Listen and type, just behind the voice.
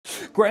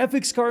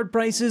Graphics card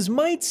prices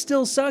might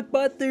still suck,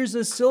 but there's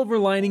a silver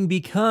lining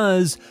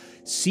because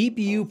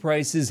CPU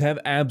prices have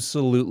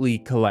absolutely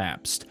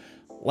collapsed.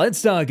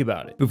 Let's talk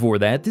about it. Before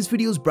that, this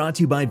video is brought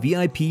to you by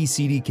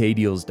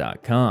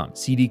VIPCDKdeals.com.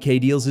 CDK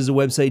Deals is a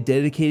website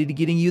dedicated to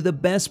getting you the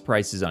best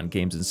prices on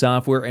games and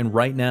software, and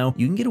right now,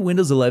 you can get a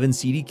Windows 11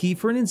 CD key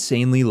for an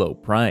insanely low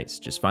price.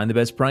 Just find the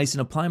best price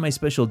and apply my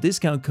special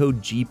discount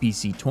code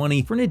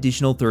GPC20 for an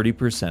additional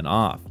 30%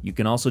 off. You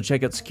can also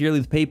check out securely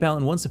with PayPal,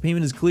 and once the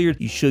payment is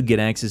cleared, you should get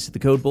access to the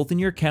code both in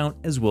your account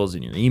as well as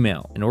in your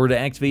email. In order to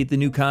activate the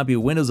new copy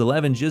of Windows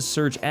 11, just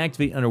search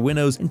Activate under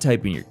Windows and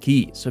type in your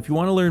key. So if you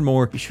want to learn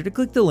more, be sure to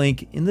click the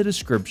link in the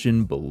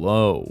description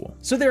below.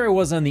 So there I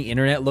was on the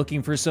internet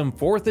looking for some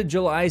 4th of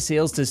July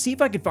sales to see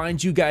if I could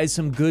find you guys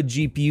some good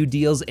GPU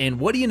deals, and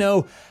what do you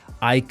know?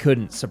 I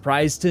couldn't.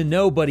 Surprise to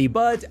nobody,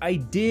 but I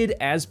did,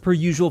 as per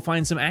usual,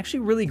 find some actually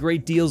really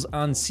great deals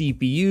on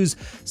CPUs.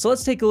 So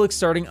let's take a look,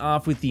 starting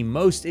off with the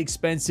most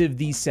expensive,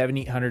 the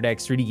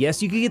 7800X3D.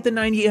 Yes, you can get the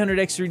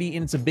 9800X3D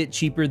and it's a bit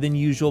cheaper than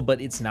usual,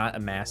 but it's not a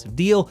massive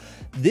deal.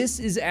 This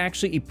is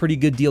actually a pretty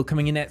good deal,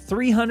 coming in at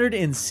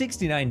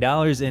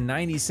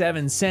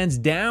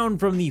 $369.97, down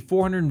from the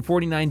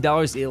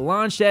 $449 it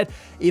launched at.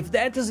 If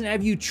that doesn't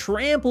have you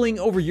trampling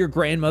over your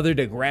grandmother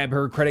to grab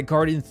her credit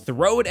card and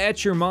throw it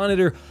at your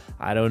monitor,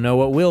 I don't know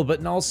what will. But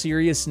in all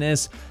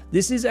seriousness,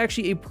 this is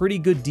actually a pretty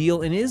good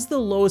deal and is the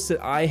lowest that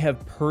I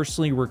have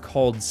personally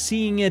recalled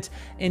seeing it.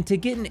 And to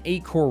get an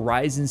 8-core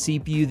Ryzen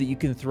CPU that you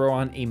can throw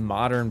on a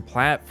modern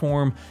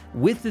platform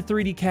with the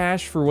 3D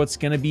cache for what's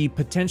going to be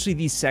potentially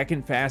the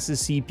second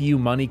fastest CPU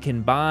money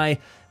can buy,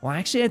 well,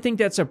 actually, I think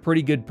that's a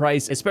pretty good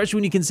price, especially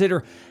when you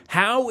consider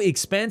how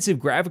expensive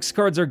graphics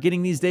cards are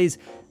getting these days.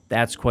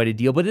 That's quite a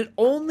deal, but it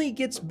only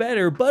gets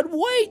better. But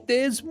wait,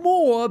 there's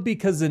more,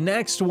 because the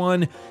next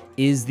one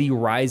is the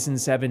Ryzen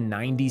 7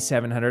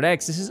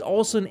 9700X. This is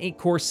also an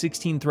 8-core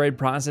 16-thread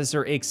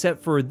processor,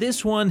 except for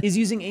this one is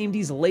using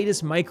AMD's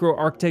latest micro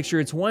architecture.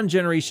 It's one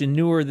generation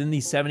newer than the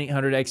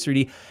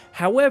 7800X3D.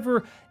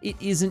 However, it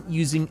isn't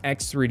using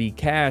X3D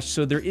cache,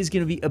 so there is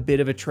going to be a bit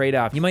of a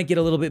trade-off. You might get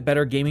a little bit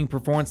better gaming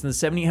performance in the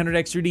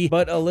 7800X3D,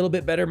 but a little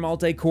bit better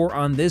multi-core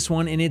on this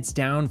one, and it's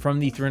down from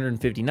the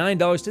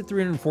 $359 to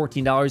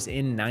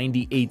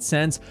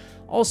 $314.98.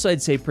 Also,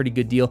 I'd say pretty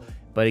good deal,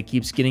 but it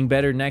keeps getting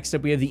better. Next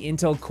up, we have the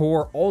Intel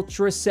Core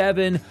Ultra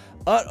 7.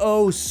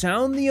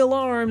 Sound the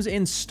alarms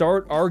and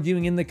start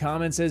arguing in the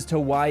comments as to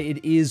why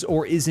it is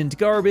or isn't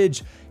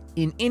garbage.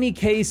 In any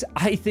case,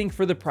 I think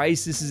for the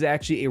price, this is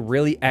actually a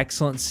really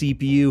excellent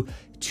CPU.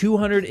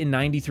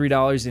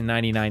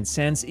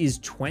 $293.99 is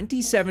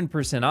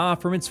 27% off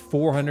from its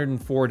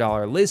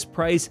 $404 list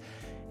price.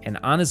 And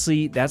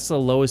honestly, that's the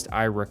lowest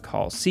I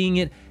recall seeing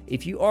it.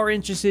 If you are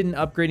interested in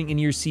upgrading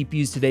into your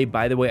CPUs today,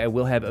 by the way, I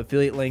will have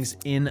affiliate links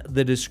in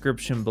the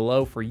description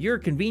below for your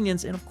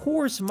convenience. And of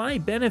course, my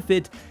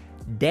benefit,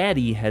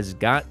 Daddy has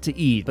got to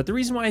eat. But the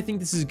reason why I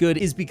think this is good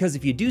is because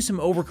if you do some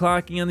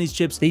overclocking on these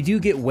chips, they do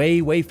get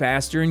way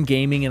faster in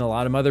gaming, and a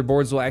lot of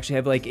motherboards will actually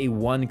have like a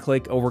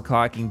one-click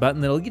overclocking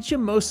button that'll get you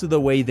most of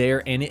the way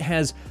there, and it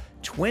has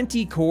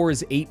 20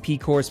 cores, 8 P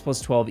cores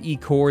plus 12 E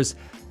cores.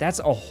 That's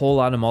a whole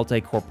lot of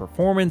multi-core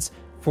performance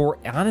for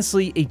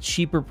honestly a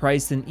cheaper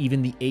price than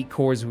even the 8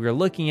 cores we were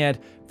looking at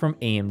from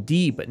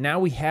AMD. But now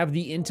we have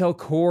the Intel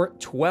Core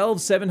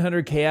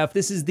 12700KF.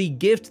 This is the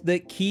gift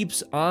that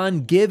keeps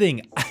on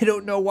giving. I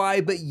don't know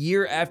why, but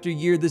year after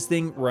year, this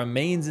thing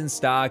remains in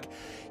stock.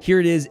 Here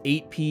it is,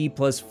 8P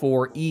plus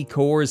 4 E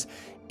cores.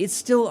 It's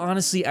still,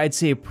 honestly, I'd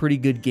say a pretty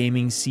good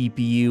gaming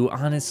CPU.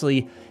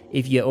 Honestly,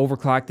 if you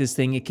overclock this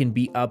thing, it can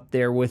be up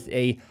there with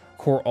a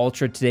Core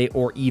Ultra today,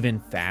 or even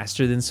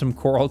faster than some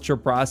Core Ultra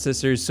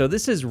processors. So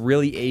this has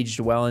really aged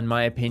well in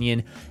my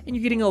opinion, and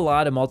you're getting a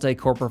lot of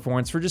multi-core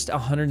performance for just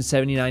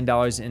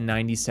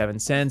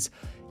 $179.97.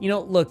 You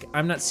know, look,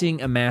 I'm not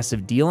seeing a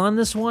massive deal on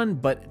this one,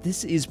 but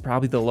this is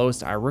probably the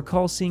lowest I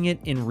recall seeing it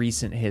in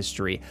recent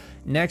history.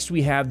 Next,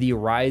 we have the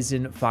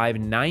Ryzen 5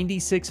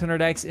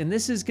 9600X, and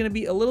this is going to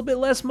be a little bit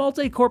less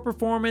multi-core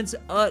performance.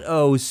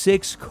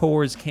 6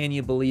 cores, can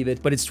you believe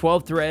it? But it's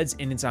 12 threads,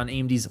 and it's on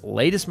AMD's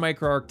latest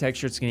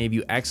microarchitecture. It's going to give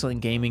you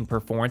excellent gaming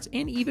performance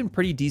and even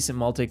pretty decent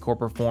multi-core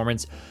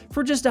performance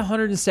for just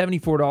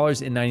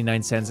 $174.99.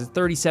 It's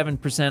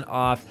 37%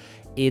 off.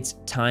 It's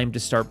time to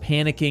start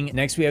panicking.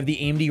 Next, we have the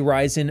AMD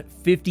Ryzen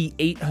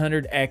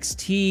 5800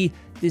 XT.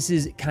 This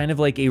is kind of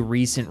like a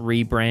recent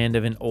rebrand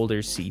of an older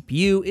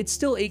CPU. It's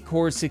still 8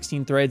 cores,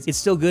 16 threads. It's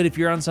still good if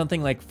you're on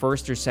something like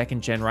 1st or 2nd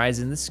gen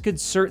Ryzen. This could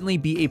certainly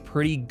be a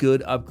pretty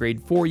good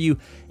upgrade for you.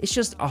 It's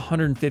just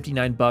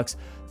 $159.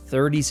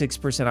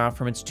 36% off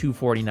from its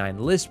 $249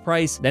 list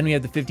price. Then we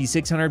have the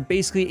 5600,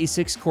 basically a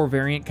 6-core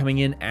variant coming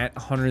in at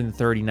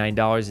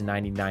 $139.99,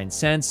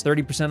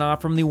 30%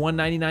 off from the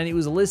 $199 it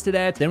was listed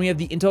at. Then we have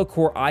the Intel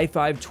Core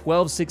i5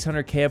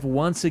 12600KF,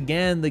 once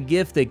again, the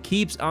gift that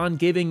keeps on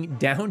giving,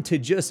 down to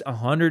just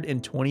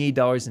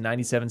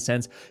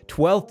 $128.97.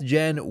 12th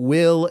gen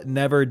will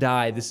never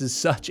die. This is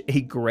such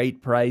a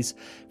great price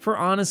for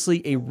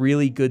honestly a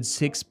really good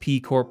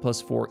 6P core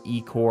plus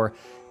 4E core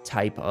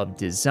type of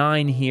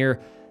design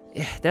here.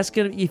 that's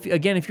gonna, if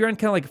you're on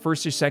kind of like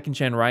first or second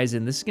gen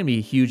Ryzen, this is gonna be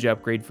a huge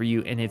upgrade for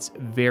you, and it's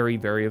very,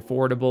 very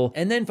affordable.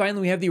 And then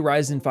finally, we have the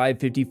Ryzen 5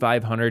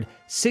 5500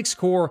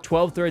 6-core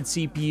 12-thread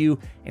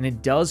CPU, and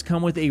it does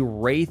come with a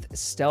Wraith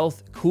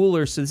Stealth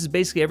cooler, so this is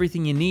basically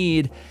everything you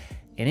need.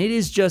 And it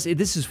is just,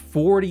 this is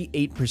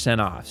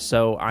 48% off.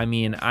 So, I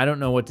mean, I don't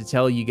know what to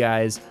tell you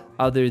guys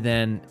other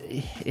than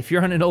if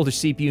you're on an older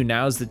CPU,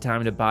 now's the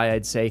time to buy.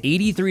 I'd say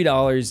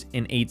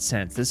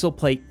 $83.08. This will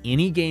play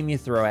any game you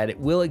throw at it.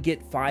 Will it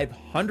get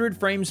 500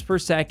 frames per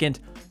second?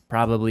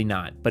 Probably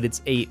not, but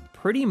it's a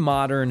pretty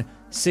modern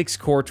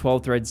 6-core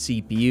 12-thread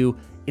CPU.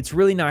 It's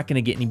really not going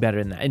to get any better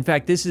than that. In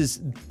fact, this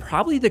is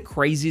probably the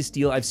craziest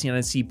deal I've seen on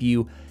a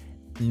CPU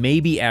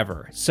maybe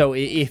ever. So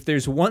if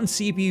there's one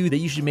CPU that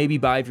you should maybe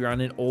buy if you're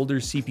on an older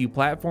CPU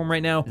platform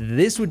right now,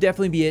 this would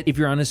definitely be it if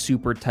you're on a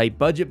super tight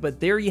budget. But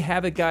there you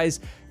have it, guys.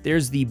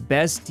 There's the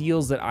best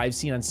deals that I've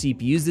seen on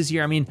CPUs this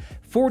year. I mean,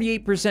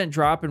 48%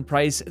 drop in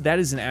price. That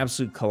is an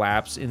absolute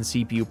collapse in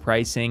CPU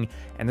pricing,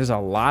 and there's a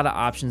lot of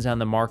options on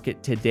the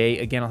market today.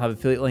 Again, I'll have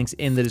affiliate links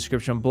in the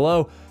description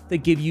below that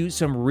give you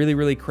some really,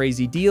 really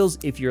crazy deals.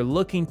 If you're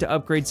looking to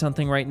upgrade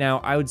something right now,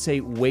 I would say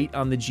wait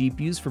on the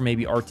GPUs for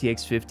maybe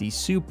RTX 50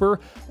 Super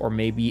or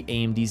maybe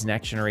AMD's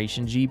next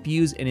generation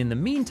GPUs. And in the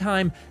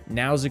meantime,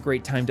 now's a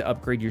great time to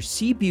upgrade your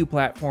CPU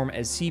platform,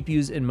 as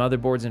CPUs and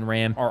motherboards and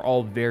RAM are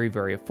all very,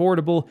 very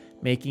affordable,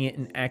 making it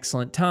an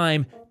excellent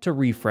time to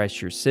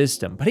refresh your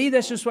system. But hey,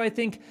 that's just what I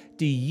think.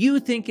 Do you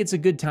think it's a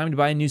good time to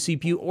buy a new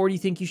CPU, or do you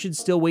think you should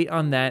still wait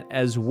on that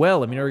as well?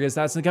 Let me know your guys'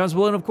 thoughts in the comments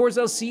below, and of course,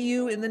 I'll see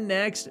you in the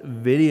next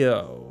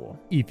video.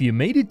 If you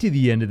made it to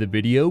the end of the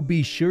video,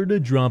 be sure to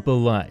drop a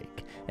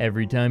like.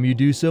 Every time you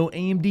do so,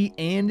 AMD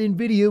and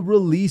NVIDIA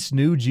release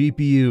new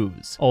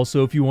GPUs.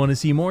 Also, if you want to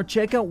see more,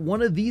 check out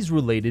one of these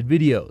related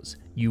videos.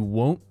 You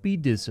won't be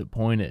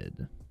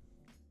disappointed.